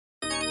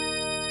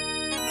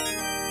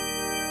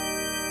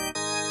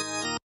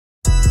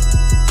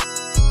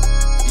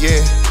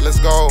Yeah, let's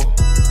go.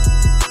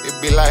 It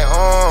be like,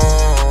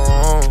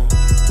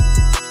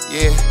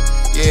 yeah,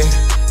 yeah,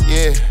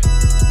 yeah.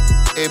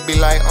 It be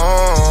like,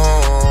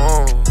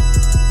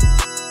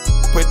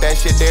 put that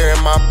shit there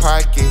in my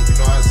pocket. You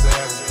know what I'm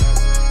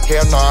saying?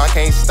 Hell no, I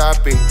can't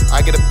stop it.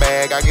 I get a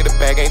bag,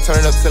 ain't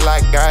turning up till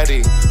I got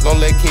it. Don't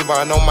let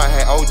Kevon on my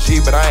head,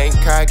 OG, but I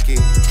ain't cocky.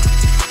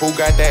 Who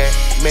got that?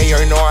 Man, you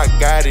already know I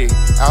got it.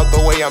 Out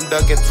the way, I'm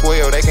ducking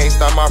 12, they can't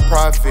stop my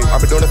profit.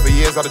 I've been doing it for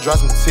years, I done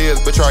dropped some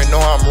tears, but you already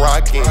know I'm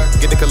rocking.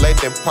 Get to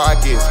collecting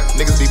pockets,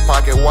 niggas be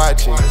pocket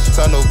watching.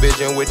 Tunnel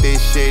vision with this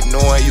shit,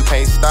 knowing you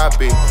can't stop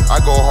it. I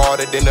go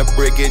harder than a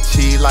brick, get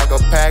cheese like a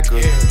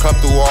packer. Come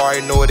through,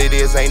 already know what it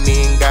is, ain't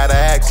even gotta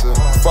ask her.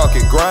 Fuck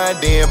it,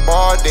 grindin',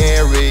 bar,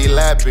 then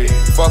relap it.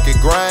 Fuck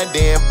it,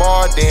 grindin',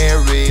 bar, then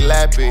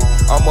relap it.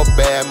 I'm a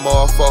bad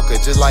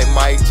motherfucker, just like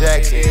Mike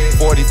Jackson.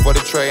 40 for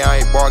the tray, I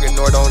ain't bargain,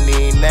 nor don't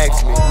need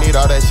next me. Need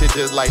all that shit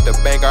just like the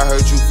bank, I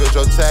heard you filed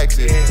your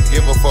taxes.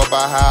 Give a fuck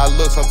about how I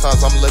look,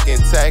 sometimes I'm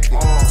looking tacky.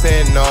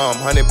 10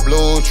 100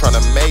 blue, tryna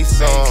make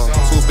some.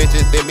 2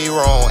 bitches did me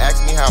wrong,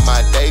 ask me how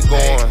my day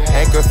going.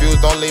 Ain't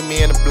confused, don't leave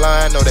me in the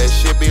blind, know that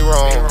shit be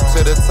wrong.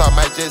 To the top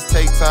might just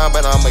take time,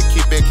 but I'ma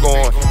keep it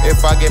going.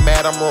 If I get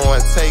mad, I'm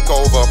ruined, take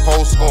over,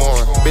 post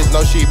scoring. Bitch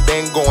know she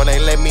been going,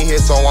 ain't let me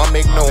hit, so I'm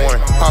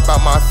ignoring. Pop out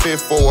my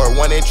 5th forward,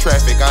 one in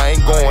traffic, I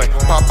ain't going.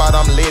 Pop out,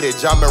 I'm lit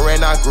it, John Moran,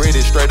 I grit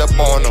it, straight up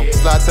on them.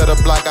 Slide to the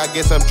block, I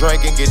get some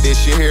drink and get this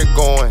shit here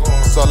going.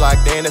 So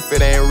like then if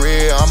it ain't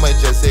real, I'ma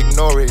just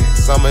ignore it.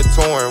 Summer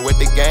touring with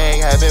the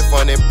gang, having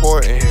fun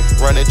important.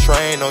 Run a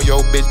train on your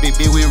bitch,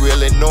 BB, we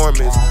real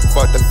enormous.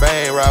 Fuck the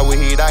fame, ride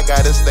with heat, I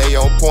gotta stay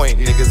on point.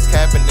 Niggas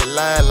capping the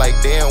line like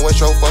damn, what's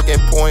your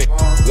fucking point?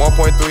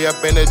 1.3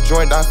 up in the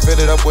joint, I fill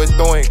it up with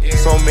doink.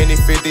 So many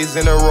 50s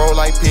in a row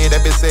like P,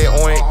 that bitch say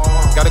oink.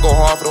 Gotta go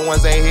hard for the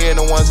ones ain't here and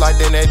the ones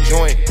locked in that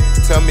joint.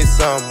 Tell me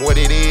something, what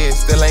it is,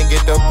 still ain't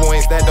get the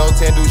points. That don't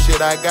tend to do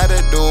shit I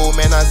gotta do,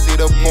 man, I see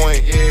the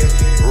point.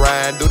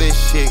 Ryan, do this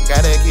shit,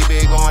 gotta keep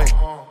it going.